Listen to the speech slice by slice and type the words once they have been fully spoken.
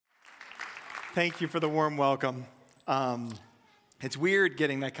Thank you for the warm welcome. It's weird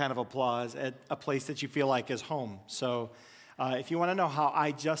getting that kind of applause at a place that you feel like is home. So if you want to know how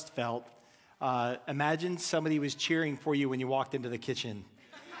I just felt, imagine somebody was cheering for you when you walked into the kitchen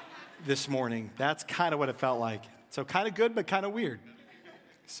this morning. That's kind of what it felt like. So kind of good, but kind of weird.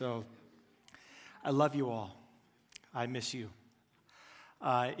 So I love you all. I miss you.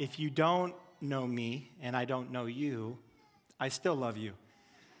 If you don't know me and I don't know you, I still love you.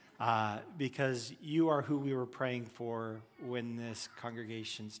 Because you are who we were praying for when this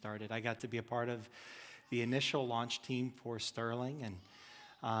congregation started. I got to be a part of the initial launch team for Sterling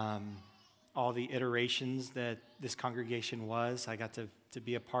and all the iterations that this congregation was. I got to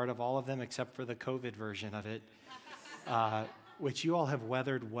be a part of all of them except for the COVID version of it, which you all have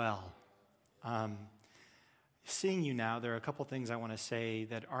weathered well. Seeing you now, there are a couple things I want to say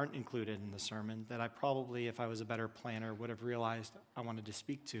that aren't included in the sermon that I probably, if I was a better planner, would have realized I wanted to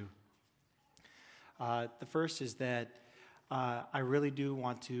speak to. The first is that I really do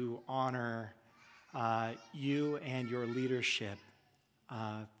want to honor you and your leadership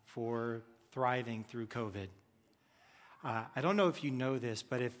for thriving through COVID. I don't know if you know this,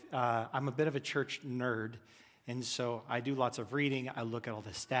 but if I'm a bit of a church nerd, and so I do lots of reading. I look at all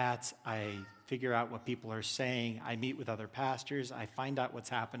the stats. I figure out what people are saying. I meet with other pastors. I find out what's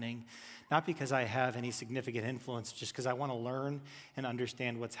happening, not because I have any significant influence, just because I want to learn and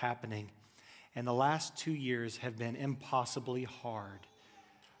understand what's happening. And the last 2 years have been impossibly hard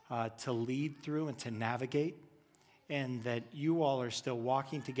to lead through and to navigate, and that you all are still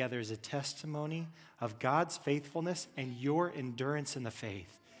walking together as a testimony of God's faithfulness and your endurance in the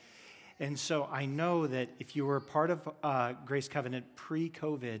faith. And so I know that if you were part of Grace Covenant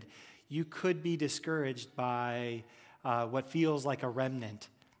pre-COVID, you could be discouraged by what feels like a remnant.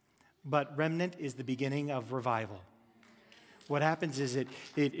 But remnant is the beginning of revival. What happens is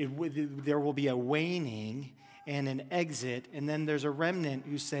there will be a waning and an exit, and then there's a remnant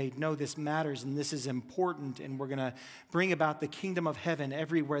who say, no, this matters and this is important, and we're going to bring about the kingdom of heaven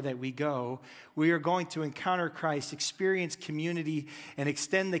everywhere that we go. We are going to encounter Christ, experience community, and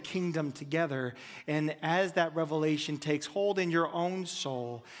extend the kingdom together. And as that revelation takes hold in your own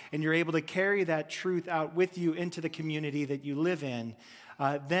soul, and you're able to carry that truth out with you into the community that you live in,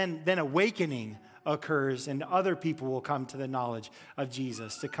 then awakening occurs, and other people will come to the knowledge of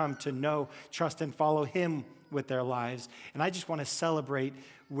Jesus, to come to know, trust, and follow him with their lives. And I just want to celebrate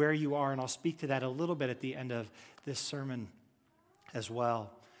where you are, and I'll speak to that a little bit at the end of this sermon as well.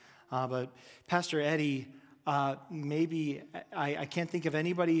 But Pastor Eddie, maybe I can't think of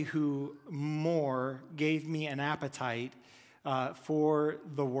anybody who more gave me an appetite for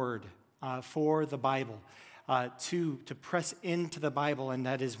the Word, for the Bible. To press into the Bible, and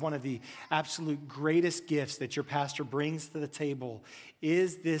that is one of the absolute greatest gifts that your pastor brings to the table,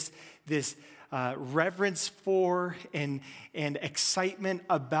 is this reverence for and excitement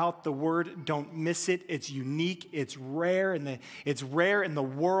about the Word. Don't miss it. It's unique. It's rare in the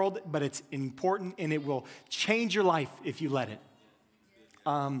world, but it's important, and it will change your life if you let it.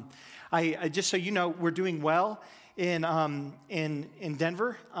 I just so you know, we're doing well in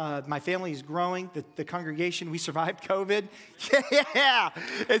Denver. My family is growing. The congregation, we survived COVID. Yeah.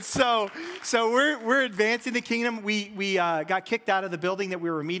 And so we're advancing the kingdom. We got kicked out of the building that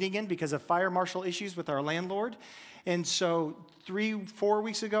we were meeting in because of fire marshal issues with our landlord. And so 3-4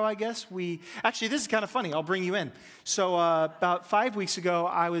 weeks ago, I guess, actually, this is kind of funny. I'll bring you in. So about 5 weeks ago,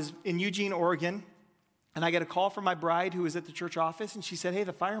 I was in Eugene, Oregon, and I got a call from my bride who was at the church office, and she said, hey,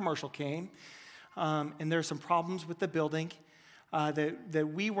 the fire marshal came. And there are some problems with the building that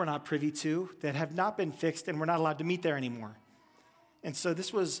we were not privy to, that have not been fixed, and we're not allowed to meet there anymore. And so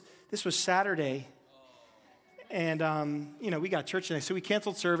this was Saturday, and we got church today. So we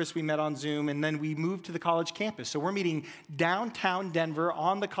canceled service. We met on Zoom, and then we moved to the college campus. So we're meeting downtown Denver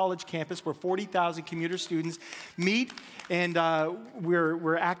on the college campus, where 40,000 commuter students meet, and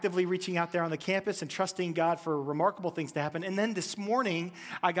we're actively reaching out there on the campus and trusting God for remarkable things to happen. And then this morning,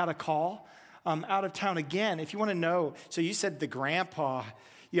 I got a call. Out of town again. If you want to know, so you said the grandpa.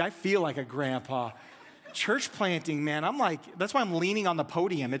 Yeah, I feel like a grandpa. Church planting, man. I'm like, that's why I'm leaning on the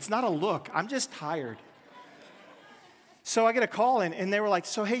podium. It's not a look. I'm just tired. So I get a call, and they were like,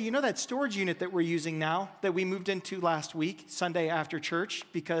 so hey, you know that storage unit that we're using now that we moved into last week, Sunday after church,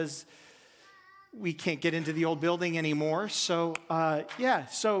 because we can't get into the old building anymore. So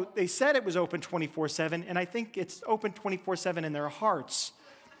so they said it was open 24/7, and I think it's open 24/7 in their hearts,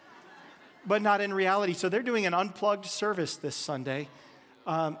 but not in reality. So they're doing an unplugged service this Sunday,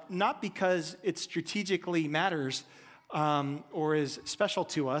 not because it strategically matters or is special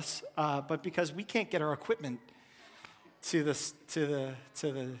to us, but because we can't get our equipment to the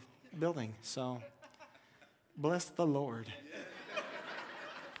building. So bless the Lord.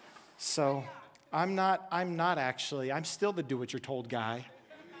 So I'm still the do-what-you're-told guy.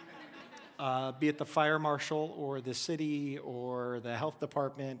 Be it the fire marshal or the city or the health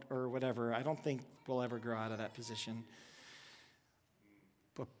department or whatever. I don't think we'll ever grow out of that position.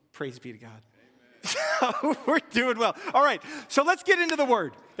 But praise be to God. So we're doing well. All right, so let's get into the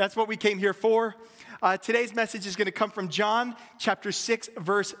Word. That's what we came here for. Today's message is going to come from John chapter 6,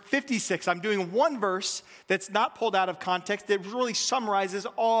 verse 56. I'm doing one verse that's not pulled out of context. It really summarizes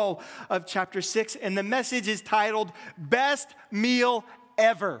all of chapter 6, and the message is titled, Best Meal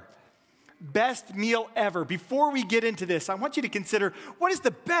Ever. Best meal ever. Before we get into this, I want you to consider, what is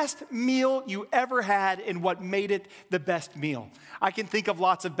the best meal you ever had and what made it the best meal? I can think of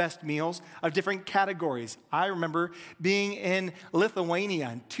lots of best meals of different categories. I remember being in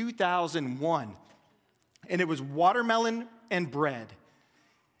Lithuania in 2001, and it was watermelon and bread,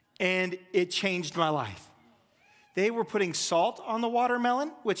 and it changed my life. They were putting salt on the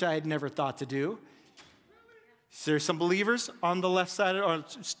watermelon, which I had never thought to do. There's some believers on the left side, or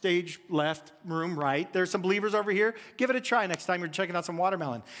stage left, room right. There's some believers over here. Give it a try next time you're checking out some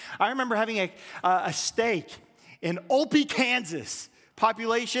watermelon. I remember having a steak in Olpe, Kansas,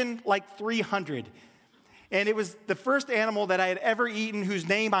 population like 300. And it was the first animal that I had ever eaten whose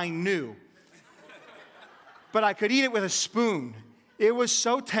name I knew. But I could eat it with a spoon. It was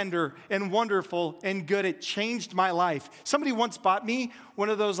so tender and wonderful and good. It changed my life. Somebody once bought me one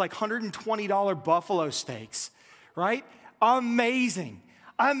of those like $120 buffalo steaks. Right? Amazing.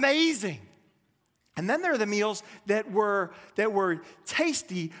 Amazing. And then there are the meals that were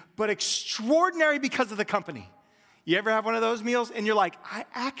tasty but extraordinary because of the company. You ever have one of those meals and you're like, I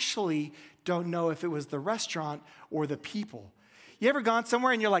actually don't know if it was the restaurant or the people. You ever gone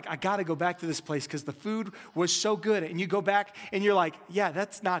somewhere and you're like, I got to go back to this place because the food was so good. And you go back and you're like, yeah,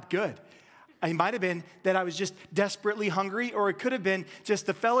 that's not good. It might have been that I was just desperately hungry, or it could have been just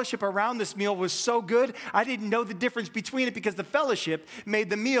the fellowship around this meal was so good, I didn't know the difference between it because the fellowship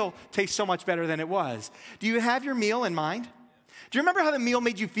made the meal taste so much better than it was. Do you have your meal in mind? Do you remember how the meal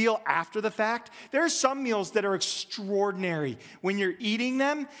made you feel after the fact? There are some meals that are extraordinary when you're eating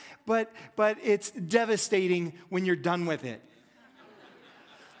them, but it's devastating when you're done with it.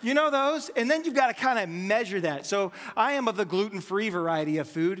 You know those? And then you've got to kind of measure that. So I am of the gluten-free variety of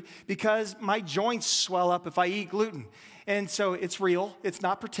food because my joints swell up if I eat gluten. And so it's real. It's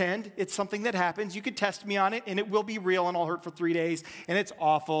not pretend. It's something that happens. You could test me on it, and it will be real, and I'll hurt for 3 days, and it's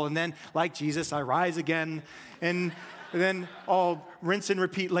awful. And then, like Jesus, I rise again, and then I'll rinse and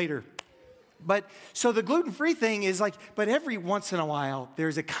repeat later. But so the gluten-free thing is like, but every once in a while,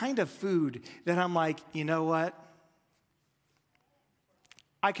 there's a kind of food that I'm like, you know what?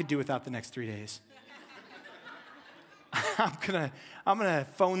 I could do without the next 3 days. I'm gonna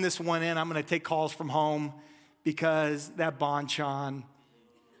phone this one in. I'm gonna take calls from home because that bonchon,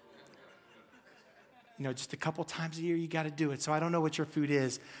 just a couple times a year you got to do it. So I don't know what your food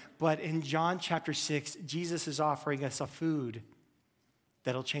is, but in John chapter 6, Jesus is offering us a food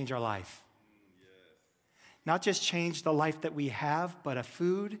that'll change our life. Not just change the life that we have, but a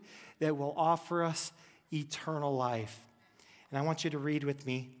food that will offer us eternal life. And I want you to read with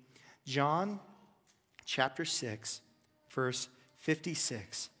me John chapter 6, verse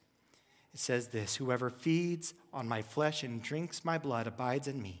 56. It says this, whoever feeds on my flesh and drinks my blood abides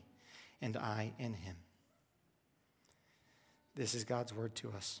in me, and I in him. This is God's word to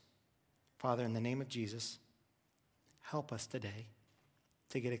us. Father, in the name of Jesus, help us today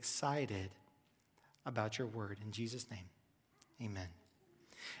to get excited about your word. In Jesus' name, amen.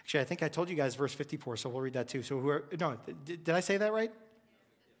 Actually, I think I told you guys verse 54, so we'll read that too. So did I say that right?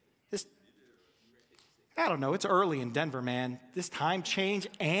 I don't know. It's early in Denver, man. This time change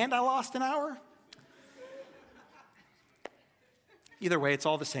and I lost an hour? Either way, it's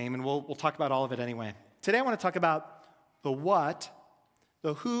all the same, and we'll talk about all of it anyway. Today I want to talk about the what,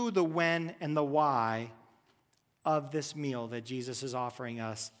 the who, the when, and the why of this meal that Jesus is offering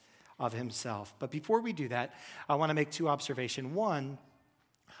us of himself. But before we do that, I want to make two observations. One,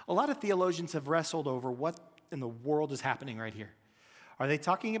 a lot of theologians have wrestled over what in the world is happening right here. Are they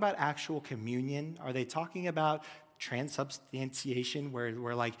talking about actual communion? Are they talking about transubstantiation,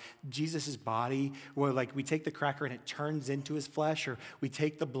 where like Jesus' body, where like we take the cracker and it turns into his flesh, or we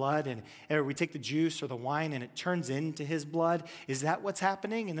take the blood or we take the juice or the wine and it turns into his blood? Is that what's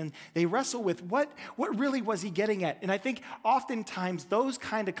happening? And then they wrestle with what really was he getting at? And I think oftentimes those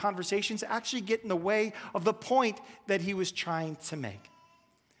kind of conversations actually get in the way of the point that he was trying to make.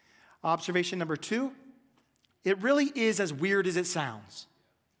 Observation number two, it really is as weird as it sounds.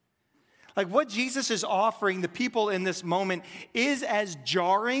 Like what Jesus is offering the people in this moment is as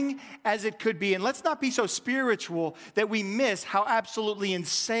jarring as it could be. And let's not be so spiritual that we miss how absolutely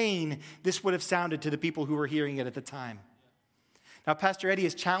insane this would have sounded to the people who were hearing it at the time. Now, Pastor Eddie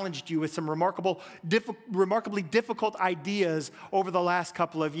has challenged you with some remarkably difficult ideas over the last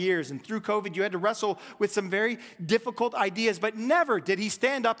couple of years. And through COVID, you had to wrestle with some very difficult ideas, but never did he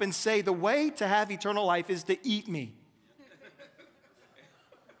stand up and say, the way to have eternal life is to eat me.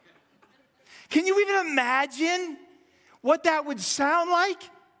 Can you even imagine what that would sound like?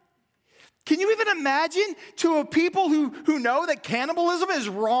 Can you even imagine to a people who know that cannibalism is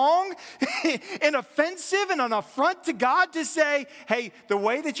wrong and offensive and an affront to God to say, hey, the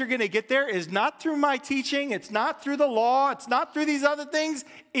way that you're going to get there is not through my teaching, it's not through the law, it's not through these other things.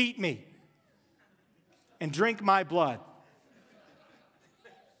 Eat me and drink my blood.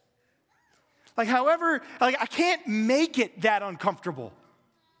 However, I can't make it that uncomfortable.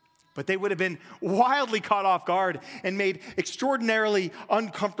 But they would have been wildly caught off guard and made extraordinarily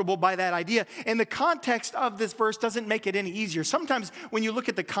uncomfortable by that idea. And the context of this verse doesn't make it any easier. Sometimes when you look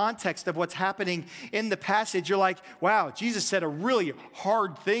at the context of what's happening in the passage, you're like, wow, Jesus said a really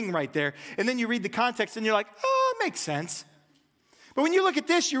hard thing right there. And then you read the context and you're like, oh, it makes sense. But when you look at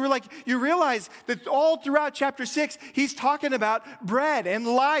this, you realize that all throughout chapter 6, he's talking about bread and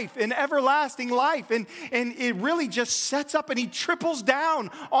life and everlasting life. And it really just sets up and he triples down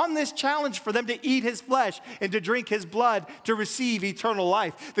on this challenge for them to eat his flesh and to drink his blood to receive eternal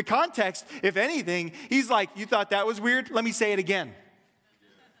life. The context, if anything, he's like, you thought that was weird? Let me say it again.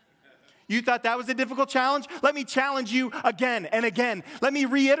 You thought that was a difficult challenge? Let me challenge you again and again. Let me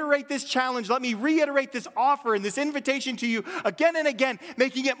reiterate this challenge. Let me reiterate this offer and this invitation to you again and again,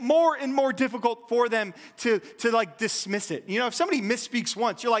 making it more and more difficult for them to dismiss it. You know, if somebody misspeaks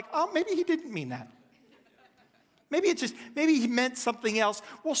once, you're like, oh, maybe he didn't mean that. Maybe he meant something else.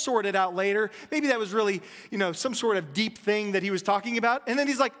 We'll sort it out later. Maybe that was really, some sort of deep thing that he was talking about. And then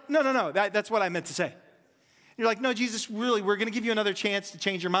he's like, no, that's what I meant to say. You're like, no, Jesus, really, we're going to give you another chance to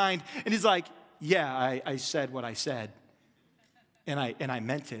change your mind. And he's like, yeah, I said what I said, and I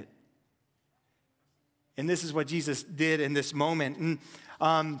meant it. And this is what Jesus did in this moment.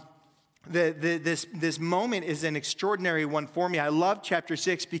 And this moment is an extraordinary one for me. I love chapter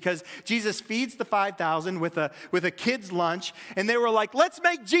 6 because Jesus feeds the 5,000 with a kid's lunch, and they were like, let's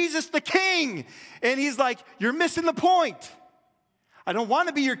make Jesus the king. And he's like, you're missing the point. I don't want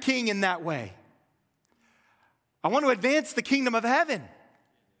to be your king in that way. I want to advance the kingdom of heaven.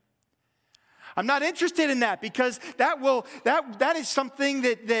 I'm not interested in that because that is something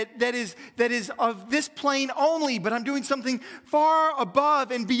that is of this plane only, but I'm doing something far above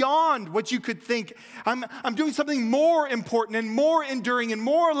and beyond what you could think. I'm doing something more important and more enduring and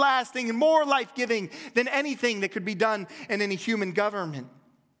more lasting and more life-giving than anything that could be done in any human government.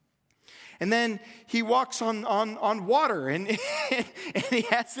 And then he walks on water, and he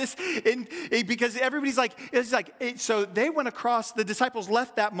has this, because everybody's like, so they went across, the disciples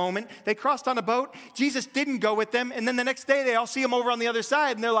left that moment, they crossed on a boat, Jesus didn't go with them, and then the next day they all see him over on the other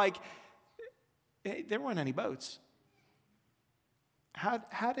side, and they're like, hey, there weren't any boats.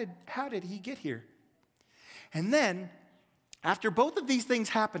 How did he get here? And then, after both of these things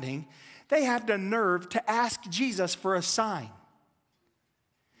happening, they had the nerve to ask Jesus for a sign.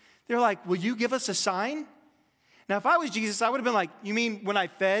 They're like, will you give us a sign? Now, if I was Jesus, I would have been like, you mean when I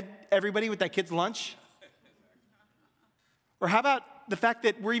fed everybody with that kid's lunch? Or how about the fact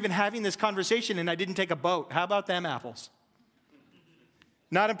that we're even having this conversation and I didn't take a boat? How about them apples?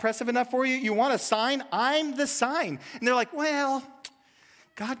 Not impressive enough for you? You want a sign? I'm the sign. And they're like, well,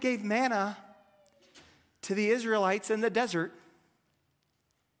 God gave manna to the Israelites in the desert.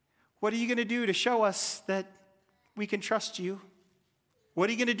 What are you going to do to show us that we can trust you? What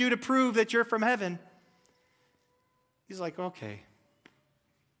are you going to do to prove that you're from heaven? He's like, okay,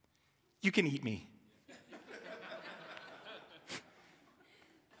 you can eat me.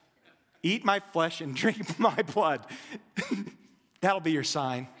 Eat my flesh and drink my blood. That'll be your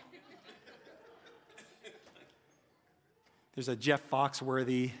sign. There's a Jeff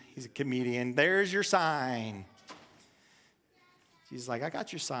Foxworthy. He's a comedian. There's your sign. He's like, I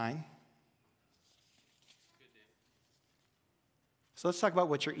got your sign. So let's talk about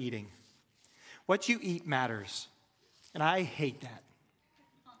what you're eating. What you eat matters. And I hate that.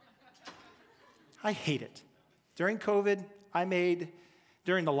 I hate it. During COVID,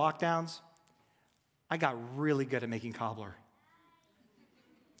 during the lockdowns, I got really good at making cobbler.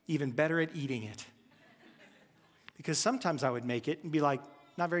 Even better at eating it. Because sometimes I would make it and be like,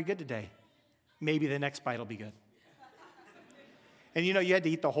 not very good today. Maybe the next bite will be good. And you had to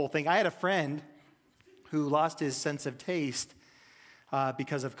eat the whole thing. I had a friend who lost his sense of taste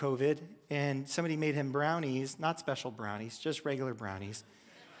because of COVID, and somebody made him brownies, not special brownies, just regular brownies.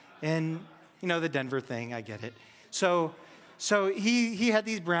 And, the Denver thing, I get it. So he had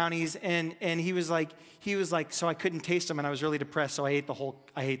these brownies, and he was like, so I couldn't taste them, and I was really depressed, so I ate the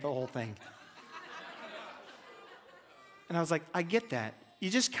whole thing. And I was like, I get that.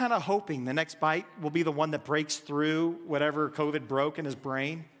 You're just kind of hoping the next bite will be the one that breaks through whatever COVID broke in his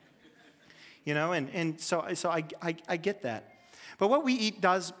brain. And so I get that. But what we eat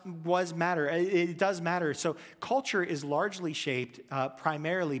does matter. It does matter. So culture is largely shaped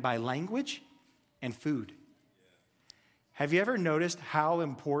primarily by language and food. Have you ever noticed how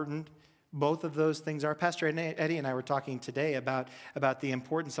important both of those things are? Pastor Eddie and I were talking today about the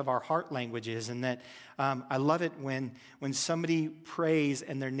importance of our heart languages, and that I love it when somebody prays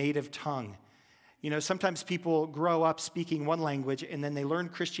in their native tongue. Sometimes people grow up speaking one language and then they learn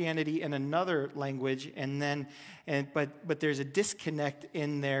Christianity in another language, but there's a disconnect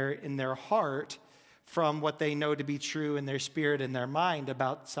in their heart from what they know to be true in their spirit and their mind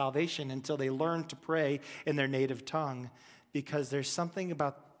about salvation until they learn to pray in their native tongue, because there's something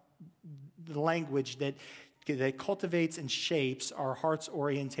about the language that cultivates and shapes our heart's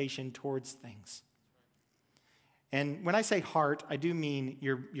orientation towards things. And when I say heart, I do mean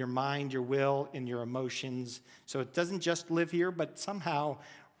your mind, your will, and your emotions. So it doesn't just live here, but somehow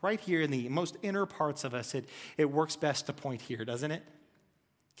right here in the most inner parts of us, it works best to point here, doesn't it?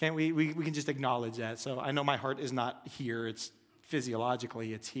 Can't we can just acknowledge that. So I know my heart is not here. It's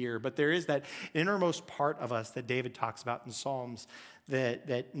physiologically, it's here. But there is that innermost part of us that David talks about in Psalms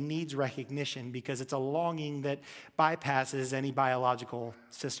that needs recognition, because it's a longing that bypasses any biological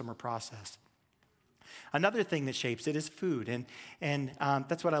system or process. Another thing that shapes it is food, and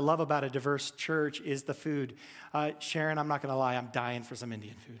that's what I love about a diverse church is the food. Sharon, I'm not going to lie, I'm dying for some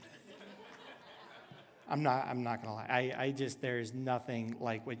Indian food. I'm not going to lie. There's nothing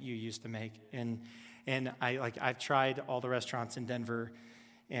like what you used to make, and I've tried all the restaurants in Denver,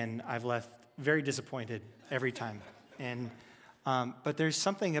 and I've left very disappointed every time. But there's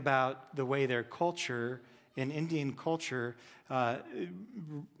something about the way their culture, in Indian culture, it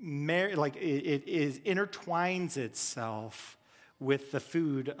intertwines itself with the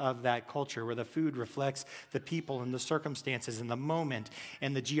food of that culture, where the food reflects the people and the circumstances and the moment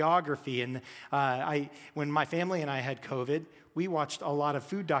and the geography. And when my family and I had COVID, we watched a lot of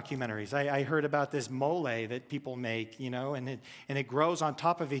food documentaries. I heard about this mole that people make, and it grows on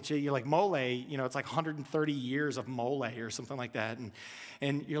top of each other. You're like, mole, it's like 130 years of mole or something like that.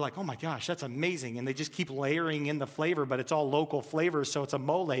 And you're like, oh my gosh, that's amazing. And they just keep layering in the flavor, but it's all local flavors. So it's a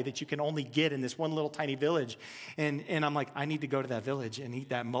mole that you can only get in this one little tiny village. And I'm like, I need to go to that village and eat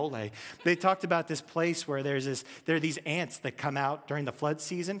that mole. They talked about this place where there are these ants that come out during the flood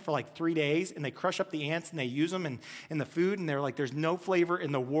season for like 3 days, and they crush up the ants and they use them in the food, and they're like, there's no flavor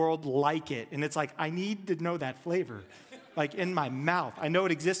in the world like it. And it's like, I need to know that flavor. Like in my mouth. I know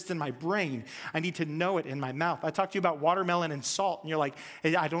it exists in my brain. I need to know it in my mouth. I talked to you about watermelon and salt, and you're like,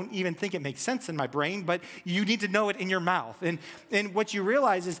 I don't even think it makes sense in my brain, but you need to know it in your mouth. And what you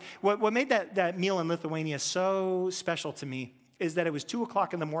realize is, what made that meal in Lithuania so special to me is that it was 2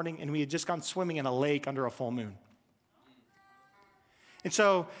 o'clock in the morning, and we had just gone swimming in a lake under a full moon. And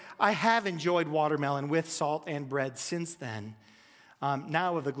so I have enjoyed watermelon with salt and bread since then.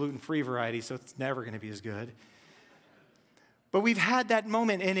 Now of the gluten-free variety, so it's never going to be as good. But we've had that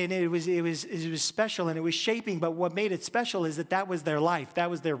moment, and it was special, and it was shaping. But what made it special is that was their life, that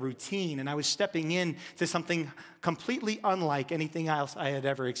was their routine, and I was stepping in to something completely unlike anything else I had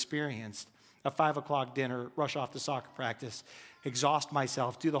ever experienced. A 5 o'clock dinner, rush off to soccer practice, exhaust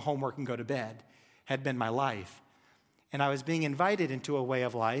myself, do the homework, and go to bed had been my life. And I was being invited into a way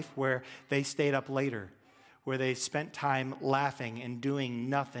of life where they stayed up later, where they spent time laughing and doing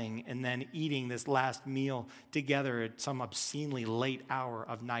nothing and then eating this last meal together at some obscenely late hour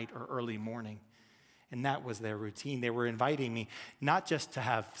of night or early morning. And that was their routine. They were inviting me not just to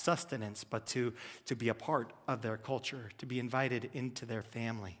have sustenance, but to be a part of their culture, to be invited into their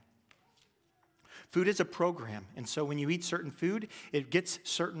family. Food is a program, and so when you eat certain food, it gets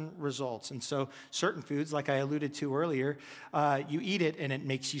certain results. And so certain foods, like I alluded to earlier, you eat it and it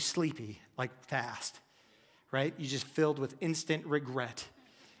makes you sleepy, like fast, right? You're just filled with instant regret.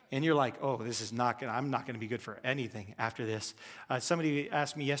 And you're like, oh, I'm not going to be good for anything after this. Somebody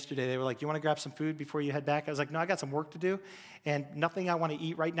asked me yesterday, they were like, you want to grab some food before you head back? I was like, no, I got some work to do, and nothing I want to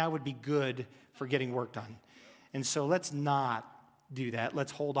eat right now would be good for getting work done. And so let's not do that.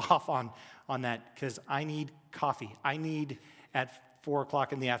 Let's hold off on that, because I need coffee. I need, at 4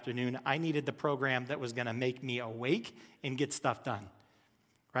 o'clock in the afternoon, I needed the program that was going to make me awake and get stuff done,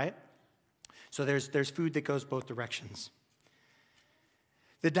 right? So there's food that goes both directions.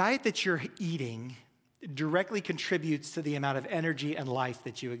 The diet that you're eating directly contributes to the amount of energy and life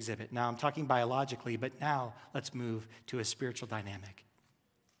that you exhibit. Now, I'm talking biologically, but now let's move to a spiritual dynamic.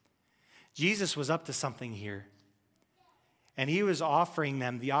 Jesus was up to something here, and he was offering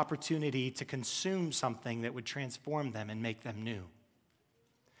them the opportunity to consume something that would transform them and make them new.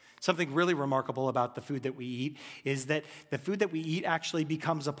 Something really remarkable about the food that we eat is that the food that we eat actually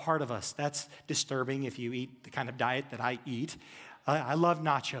becomes a part of us. That's disturbing if you eat the kind of diet that I eat. I love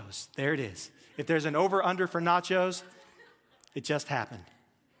nachos. There it is. If there's an over-under for nachos, it just happened.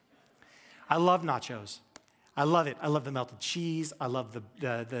 I love nachos. I love it. I love the melted cheese. I love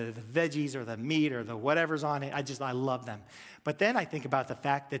the veggies or the meat or the whatever's on it. I love them. But then I think about the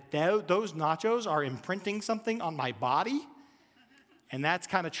fact that those nachos are imprinting something on my body, and that's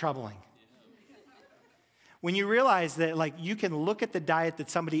kind of troubling. When you realize that, like, you can look at the diet that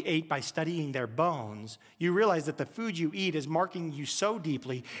somebody ate by studying their bones, you realize that the food you eat is marking you so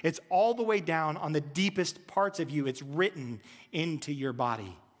deeply, it's all the way down on the deepest parts of you. It's written into your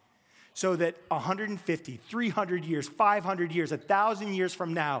body. So that 150, 300 years, 500 years, 1,000 years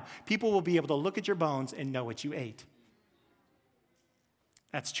from now, people will be able to look at your bones and know what you ate.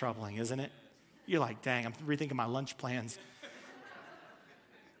 That's troubling, isn't it? You're like, dang, I'm rethinking my lunch plans.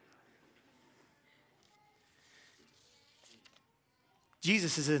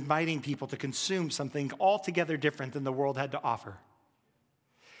 Jesus is inviting people to consume something altogether different than the world had to offer.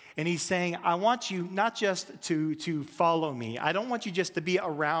 And he's saying, I want you not just to follow me. I don't want you just to be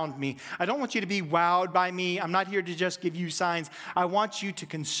around me. I don't want you to be wowed by me. I'm not here to just give you signs. I want you to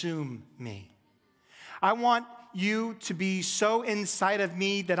consume me. I want you to be so inside of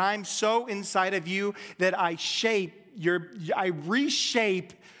me that I'm so inside of you that I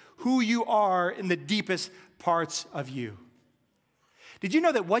reshape who you are in the deepest parts of you. Did you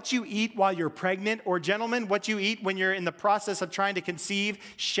know that what you eat while you're pregnant, or gentlemen, what you eat when you're in the process of trying to conceive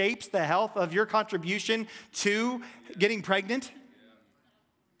shapes the health of your contribution to getting pregnant?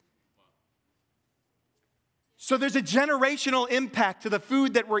 So there's a generational impact to the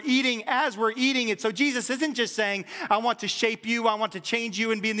food that we're eating as we're eating it. So Jesus isn't just saying, I want to shape you, I want to change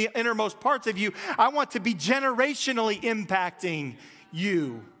you and be in the innermost parts of you. I want to be generationally impacting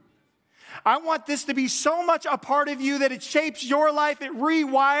you. I want this to be so much a part of you that it shapes your life, it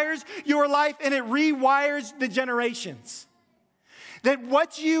rewires your life, and it rewires the generations. That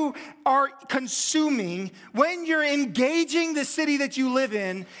what you are consuming when you're engaging the city that you live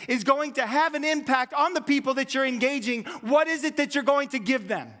in is going to have an impact on the people that you're engaging. What is it that you're going to give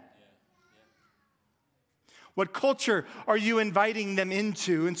them? What culture are you inviting them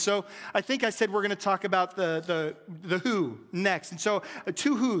into? And so I think I said we're going to talk about the who next. And so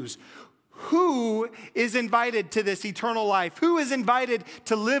two who's. Who is invited to this eternal life? Who is invited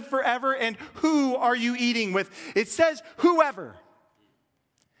to live forever? And who are you eating with? It says whoever.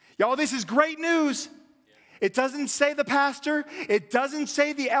 Y'all, this is great news. It doesn't say the pastor. It doesn't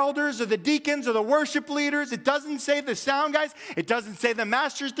say the elders or the deacons or the worship leaders. It doesn't say the sound guys. It doesn't say the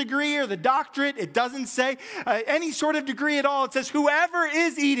master's degree or the doctorate. It doesn't say any sort of degree at all. It says whoever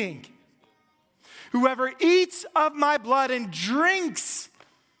is eating. Whoever eats of my blood and drinks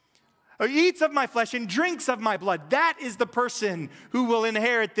or eats of my flesh and drinks of my blood, that is the person who will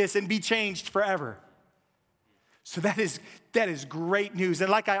inherit this and be changed forever. So that is great news.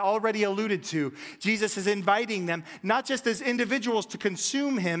 And like I already alluded to, Jesus is inviting them not just as individuals to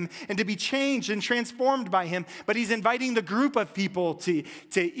consume him and to be changed and transformed by him, but he's inviting the group of people to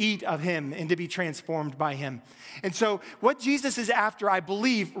eat of him and to be transformed by him. And so what Jesus is after, I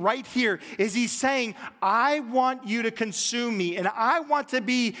believe, right here is he's saying, I want you to consume me, and I want to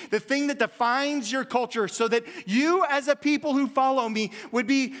be the thing that defines your culture so that you as a people who follow me would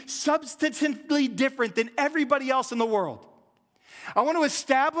be substantively different than everybody else in the world. I want to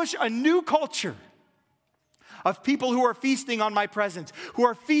establish a new culture of people who are feasting on my presence, who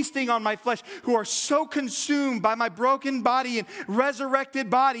are feasting on my flesh, who are so consumed by my broken body and resurrected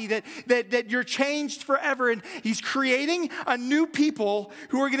body that you're changed forever. And he's creating a new people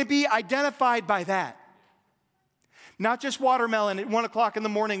who are going to be identified by that. Not just watermelon at 1 o'clock in the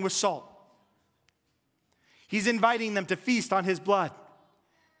morning with salt. He's inviting them to feast on his blood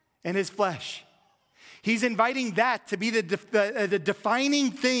and his flesh. He's inviting that to be the defining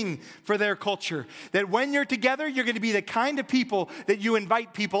thing for their culture. That when you're together, you're going to be the kind of people that you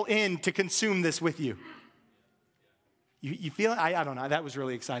invite people in to consume this with you. You feel it? I don't know. That was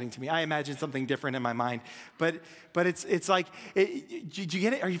really exciting to me. I imagined something different in my mind. But it's like, do you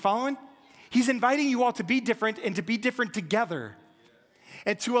get it? Are you following? He's inviting you all to be different and to be different together.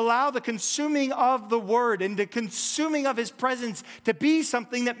 And to allow the consuming of the word and the consuming of his presence to be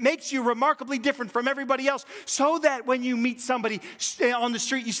something that makes you remarkably different from everybody else, so that when you meet somebody on the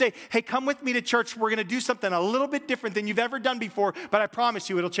street, you say, hey, come with me to church. We're going to do something a little bit different than you've ever done before, but I promise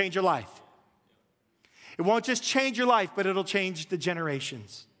you it'll change your life. It won't just change your life, but it'll change the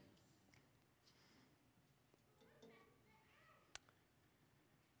generations.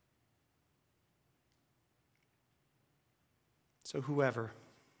 So whoever,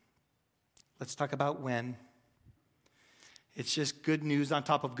 let's talk about when. It's just good news on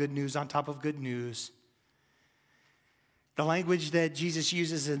top of good news on top of good news. The language that Jesus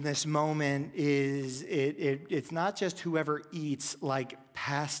uses in this moment is, it's not just whoever eats like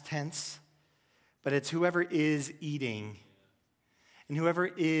past tense, but it's whoever is eating and whoever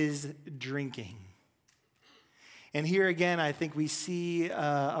is drinking. And here again, I think we see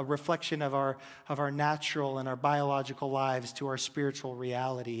a reflection of our natural and our biological lives to our spiritual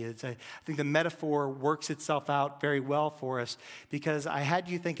reality. I think the metaphor works itself out very well for us, because I had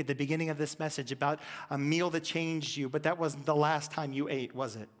you think at the beginning of this message about a meal that changed you, but that wasn't the last time you ate,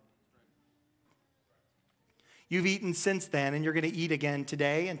 was it? You've eaten since then, and you're going to eat again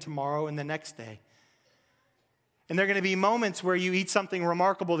today and tomorrow and the next day. And there are going to be moments where you eat something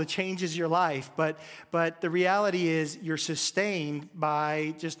remarkable that changes your life, but the reality is you're sustained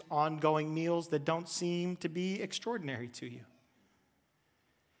by just ongoing meals that don't seem to be extraordinary to you.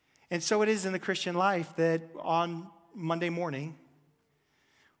 And so it is in the Christian life that on Monday morning,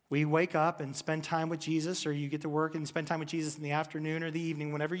 we wake up and spend time with Jesus, or you get to work and spend time with Jesus in the afternoon or the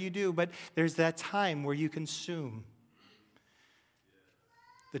evening, whenever you do, but there's that time where you consume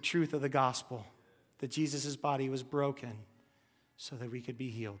the truth of the gospel, that Jesus' body was broken so that we could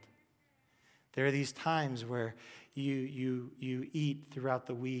be healed. There are these times where you eat throughout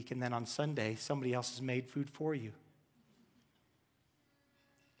the week, and then on Sunday, somebody else has made food for you.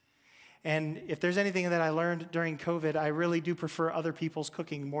 And if there's anything that I learned during COVID, I really do prefer other people's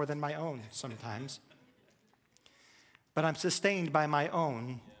cooking more than my own sometimes. But I'm sustained by my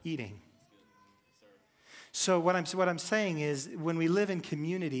own eating. So what I'm saying is, when we live in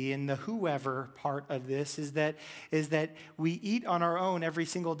community, and the whoever part of this is that we eat on our own every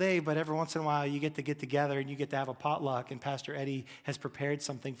single day, but every once in a while you get to get together and you get to have a potluck, and Pastor Eddie has prepared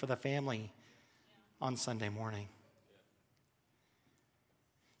something for the family on Sunday morning.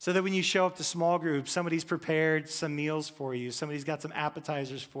 So that when you show up to small groups, somebody's prepared some meals for you, somebody's got some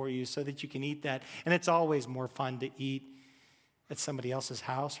appetizers for you so that you can eat that. And it's always more fun to eat at somebody else's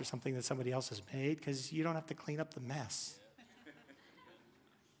house or something that somebody else has made, because you don't have to clean up the mess.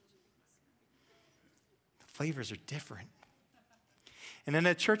 The flavors are different. And in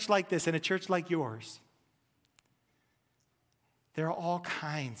a church like this, in a church like yours, there are all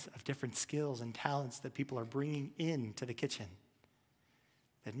kinds of different skills and talents that people are bringing into the kitchen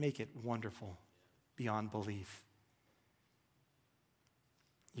that make it wonderful beyond belief.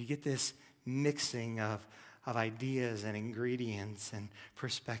 You get this mixing of ideas and ingredients and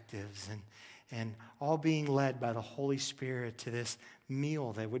perspectives, and all being led by the Holy Spirit to this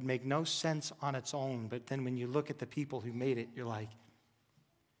meal that would make no sense on its own, but then when you look at the people who made it, you're like,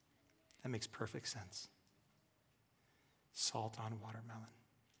 that makes perfect sense. Salt on watermelon.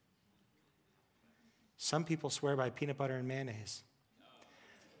 Some people swear by peanut butter and mayonnaise.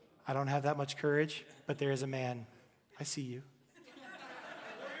 I don't have that much courage, but there is a man. I see you.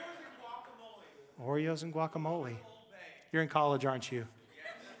 Oreos and guacamole. You're in college, aren't you?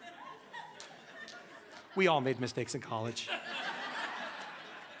 We all made mistakes in college.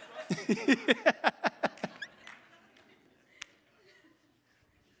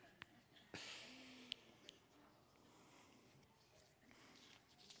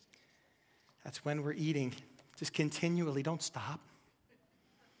 That's when we're eating. Just continually, don't stop.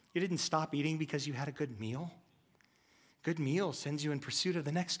 You didn't stop eating because you had a good meal. Good meal sends you in pursuit of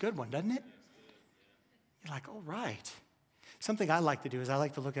the next good one, doesn't it? You're like, all right. Something I like to do is I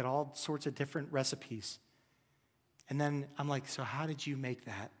like to look at all sorts of different recipes. And then I'm like, so how did you make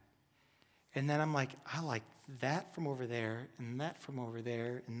that? And then I'm like, I like that from over there, and that from over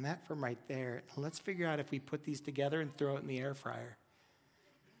there, and that from right there. And let's figure out if we put these together and throw it in the air fryer.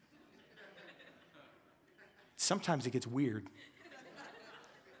 Sometimes it gets weird.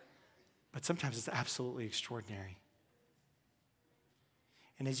 But sometimes it's absolutely extraordinary.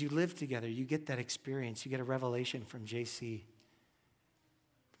 And as you live together, you get that experience. You get a revelation from JC.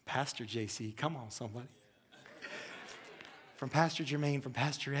 Pastor JC, come on, somebody. From Pastor Jermaine, from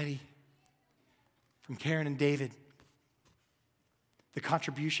Pastor Eddie, from Karen and David. The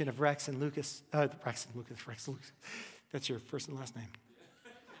contribution of Rex and Lucas. Rex Lucas. That's your first and last name.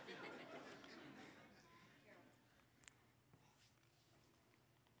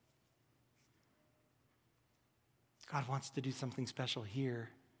 God wants to do something special here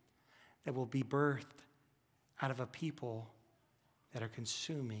that will be birthed out of a people that are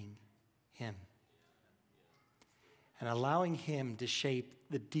consuming him and allowing him to shape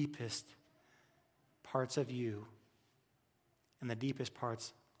the deepest parts of you and the deepest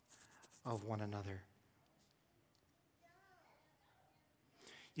parts of one another.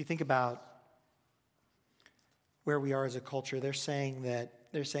 You think about where we are as a culture. They're saying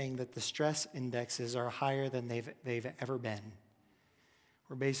that the stress indexes are higher than they've ever been.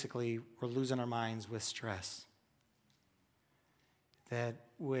 We're losing our minds with stress. That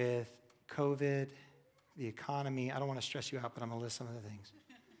with COVID, the economy, I don't want to stress you out, but I'm going to list some of the things.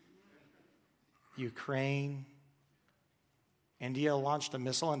 Ukraine, India launched a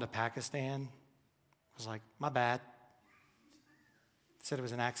missile into Pakistan. I was like, my bad. Said it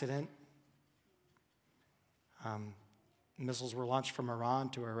was an accident. Missiles were launched from Iran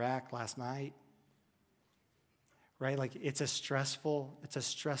to Iraq last night. Right? Like it's a stressful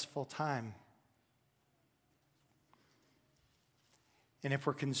time. And if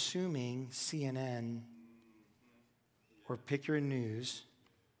we're consuming CNN or pick your news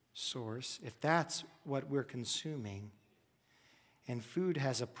source, if that's what we're consuming, and food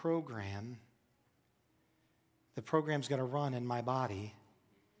has a program, the program's going to run in my body,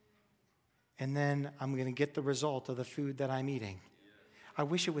 and then I'm going to get the result of the food that I'm eating. I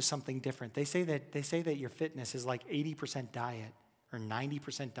wish it was something different. They say that your fitness is like 80% diet or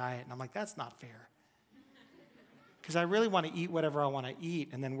 90% diet, and I'm like, that's not fair. Because I really want to eat whatever I want to eat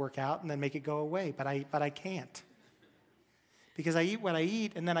and then work out and then make it go away, but I can't. Because I eat what I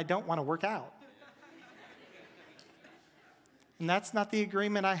eat and then I don't want to work out. And that's not the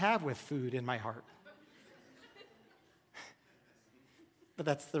agreement I have with food in my heart. But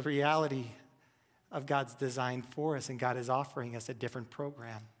that's the reality of God's design for us, and God is offering us a different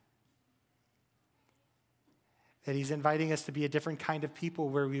program. That he's inviting us to be a different kind of people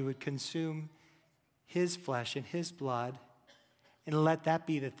where we would consume his flesh and his blood and let that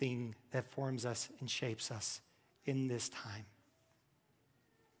be the thing that forms us and shapes us in this time.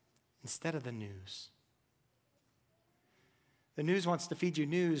 Instead of the news. The news wants to feed you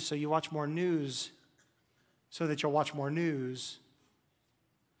news, so you watch more news so that you'll watch more news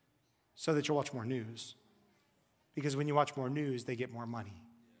so that you'll watch more news. Because when you watch more news, they get more money.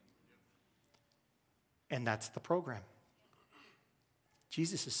 And that's the program.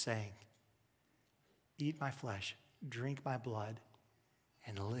 Jesus is saying, eat my flesh, drink my blood,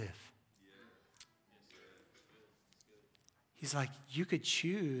 and live. He's like, you could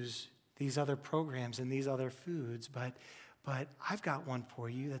choose these other programs and these other foods, but I've got one for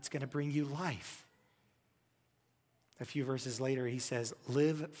you that's going to bring you life. A few verses later, he says,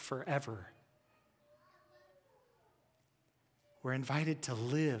 live forever. We're invited to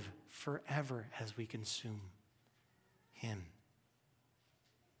live forever as we consume him.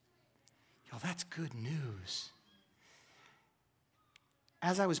 Yo, that's good news.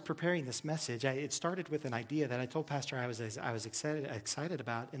 As I was preparing this message, it started with an idea that I told Pastor I was excited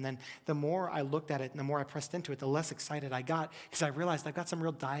about. And then the more I looked at it and the more I pressed into it, the less excited I got because I realized I've got some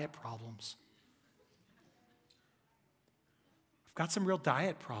real diet problems. I've got some real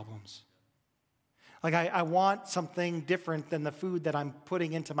diet problems. Like I want something different than the food that I'm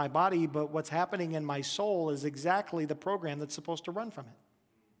putting into my body, but what's happening in my soul is exactly the program that's supposed to run from it.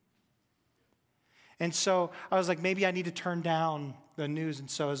 And so I was like, maybe I need to turn down the news. And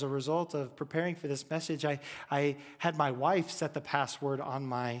so as a result of preparing for this message, I had my wife set the password on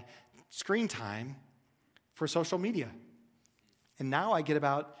my screen time for social media. And now I get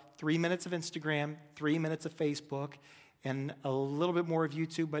about 3 minutes of Instagram, 3 minutes of Facebook, and a little bit more of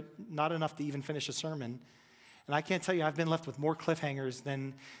YouTube, but not enough to even finish a sermon. And I can't tell you, I've been left with more cliffhangers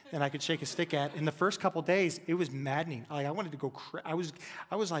than I could shake a stick at. In the first couple days, it was maddening. Like I wanted to go I was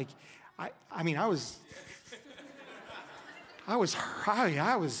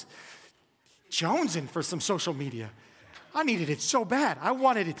jonesing for some social media. I needed it so bad. I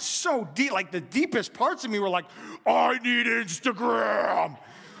wanted it so deep. Like the deepest parts of me were like, I need Instagram.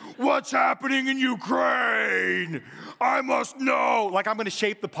 What's happening in Ukraine? I must know. Like I'm going to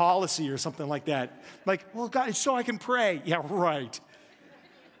shape the policy or something like that. Like, well, God, it's so I can pray. Yeah, right.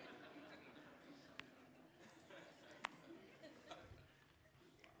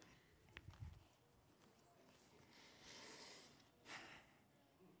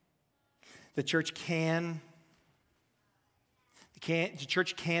 The church can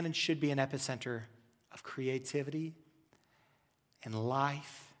and should be an epicenter of creativity and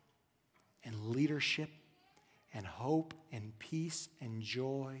life and leadership and hope and peace and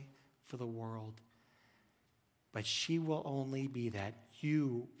joy for the world. But she will only be that.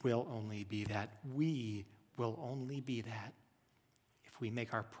 You will only be that. We will only be that if we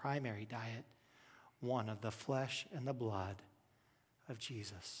make our primary diet one of the flesh and the blood of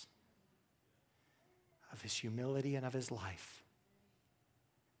Jesus, of his humility and of his life.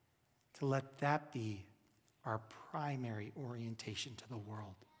 To let that be our primary orientation to the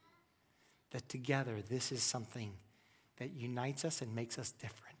world. That together this is something that unites us and makes us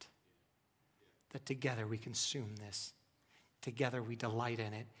different. That together we consume this. Together we delight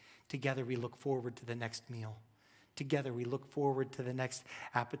in it. Together we look forward to the next meal. Together we look forward to the next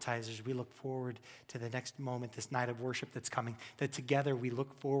appetizers. We look forward to the next moment, this night of worship that's coming. That together we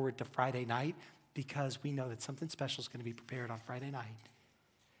look forward to Friday night because we know that something special is going to be prepared on Friday night.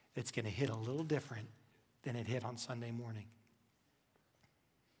 It's going to hit a little different than it hit on Sunday morning.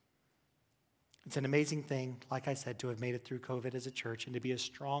 It's an amazing thing, like I said, to have made it through COVID as a church and to be as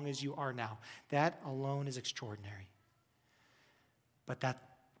strong as you are now. That alone is extraordinary. But that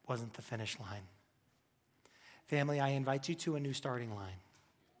wasn't the finish line. Family, I invite you to a new starting line.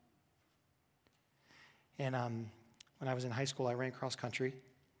 And when I was in high school, I ran cross country.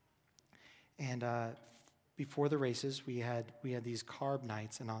 And before the races, we had these carb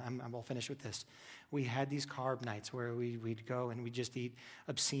nights, and I'm all finished with this. We had these carb nights where we'd go and we'd just eat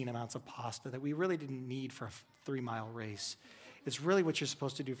obscene amounts of pasta that we really didn't need for a 3-mile race. It's really what you're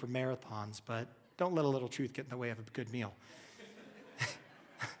supposed to do for marathons, but don't let a little truth get in the way of a good meal.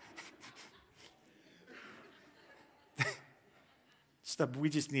 We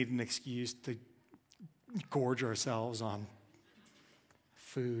just need an excuse to gorge ourselves on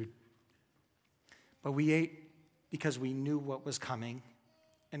food. But we ate because we knew what was coming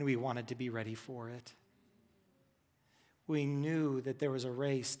and we wanted to be ready for it. We knew that there was a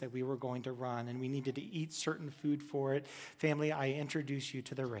race that we were going to run and we needed to eat certain food for it. Family, I introduce you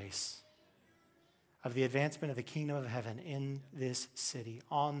to the race of the advancement of the kingdom of heaven in this city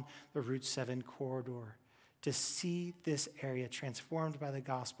on the Route 7 corridor, to see this area transformed by the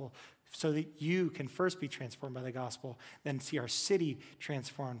gospel so that you can first be transformed by the gospel, then see our city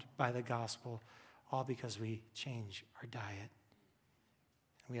transformed by the gospel, all because we change our diet.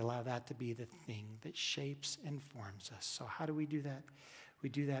 And we allow that to be the thing that shapes and forms us. So how do we do that? We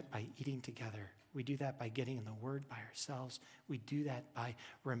do that by eating together. We do that by getting in the Word by ourselves. We do that by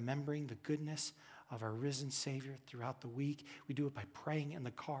remembering the goodness of our risen Savior throughout the week. We do it by praying in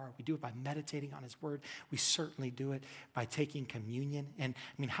the car. We do it by meditating on His Word. We certainly do it by taking communion. And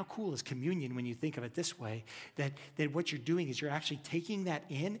I mean, how cool is communion when you think of it this way? That what you're doing is you're actually taking that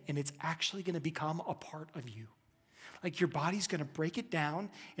in and it's actually going to become a part of you. Like your body's going to break it down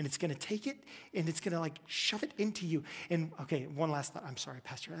and it's going to take it and it's going to like shove it into you. And okay, one last thought. I'm sorry,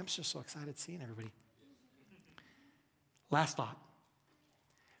 Pastor. I'm just so excited seeing everybody. Last thought.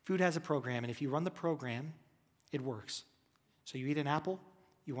 Food has a program, and if you run the program, it works. So you eat an apple,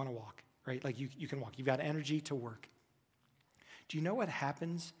 you want to walk, right? Like you can walk. You've got energy to work. Do you know what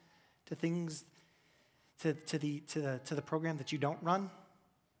happens to things, to the program that you don't run?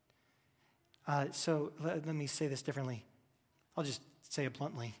 So let me say this differently. I'll just say it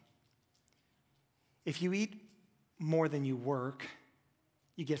bluntly. If you eat more than you work,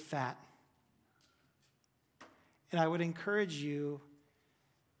 you get fat. And I would encourage you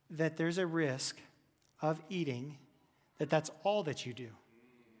that there's a risk of eating that's all that you do.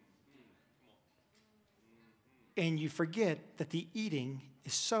 And you forget that the eating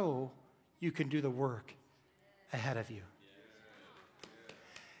is so you can do the work ahead of you.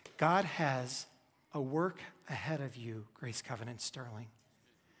 God has a work ahead of you, Grace Covenant Sterling,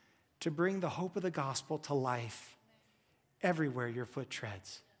 to bring the hope of the gospel to life everywhere your foot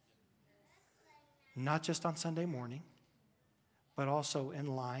treads. Not just on Sunday morning, but also in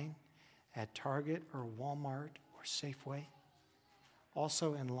line at Target or Walmart or Safeway.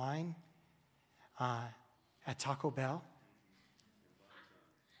 Also in line at Taco Bell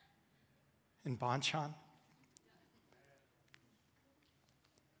in Bonchon.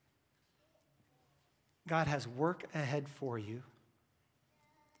 God has work ahead for you,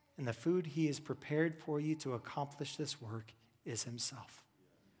 and the food He has prepared for you to accomplish this work is Himself.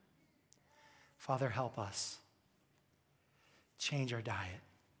 Father, help us. Change our diet.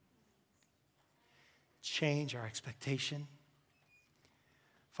 Change our expectation.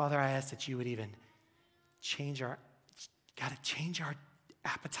 Father, I ask that you would even change our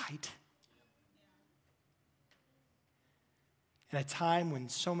appetite. In a time when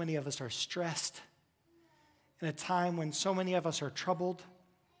so many of us are stressed, in a time when so many of us are troubled,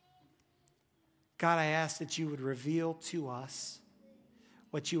 God, I ask that you would reveal to us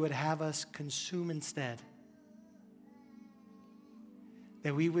what you would have us consume instead.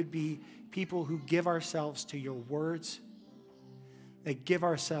 That we would be people who give ourselves to your words, that give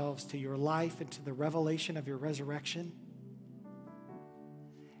ourselves to your life and to the revelation of your resurrection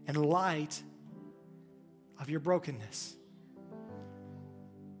in light of your brokenness.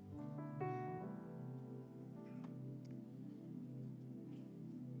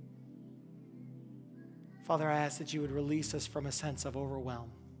 Father, I ask that you would release us from a sense of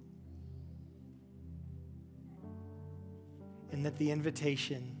overwhelm, and that the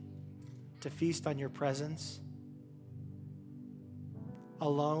invitation to feast on your presence,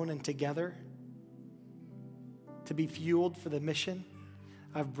 alone and together, to be fueled for the mission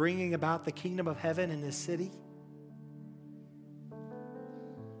of bringing about the kingdom of heaven in this city.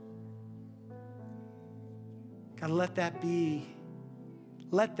 God, let that be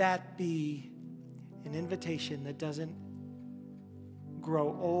an invitation that doesn't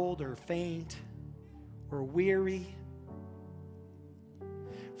grow old or faint or weary.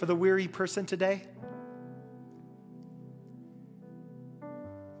 For the weary person today,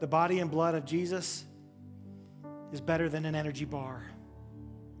 the body and blood of Jesus is better than an energy bar.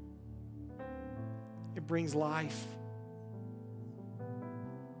 It brings life.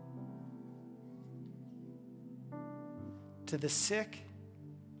 To the sick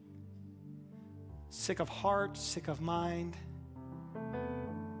of heart, sick of mind,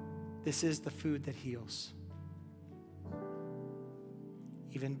 this is the food that heals.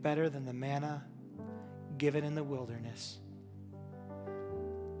 Even better than the manna given in the wilderness.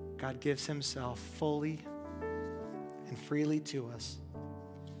 God gives himself fully and freely to us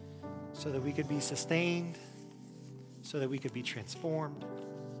so that we could be sustained, so that we could be transformed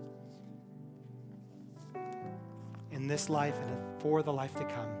in this life and for the life to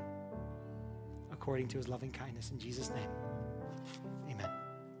come, according to his loving kindness. In Jesus' name.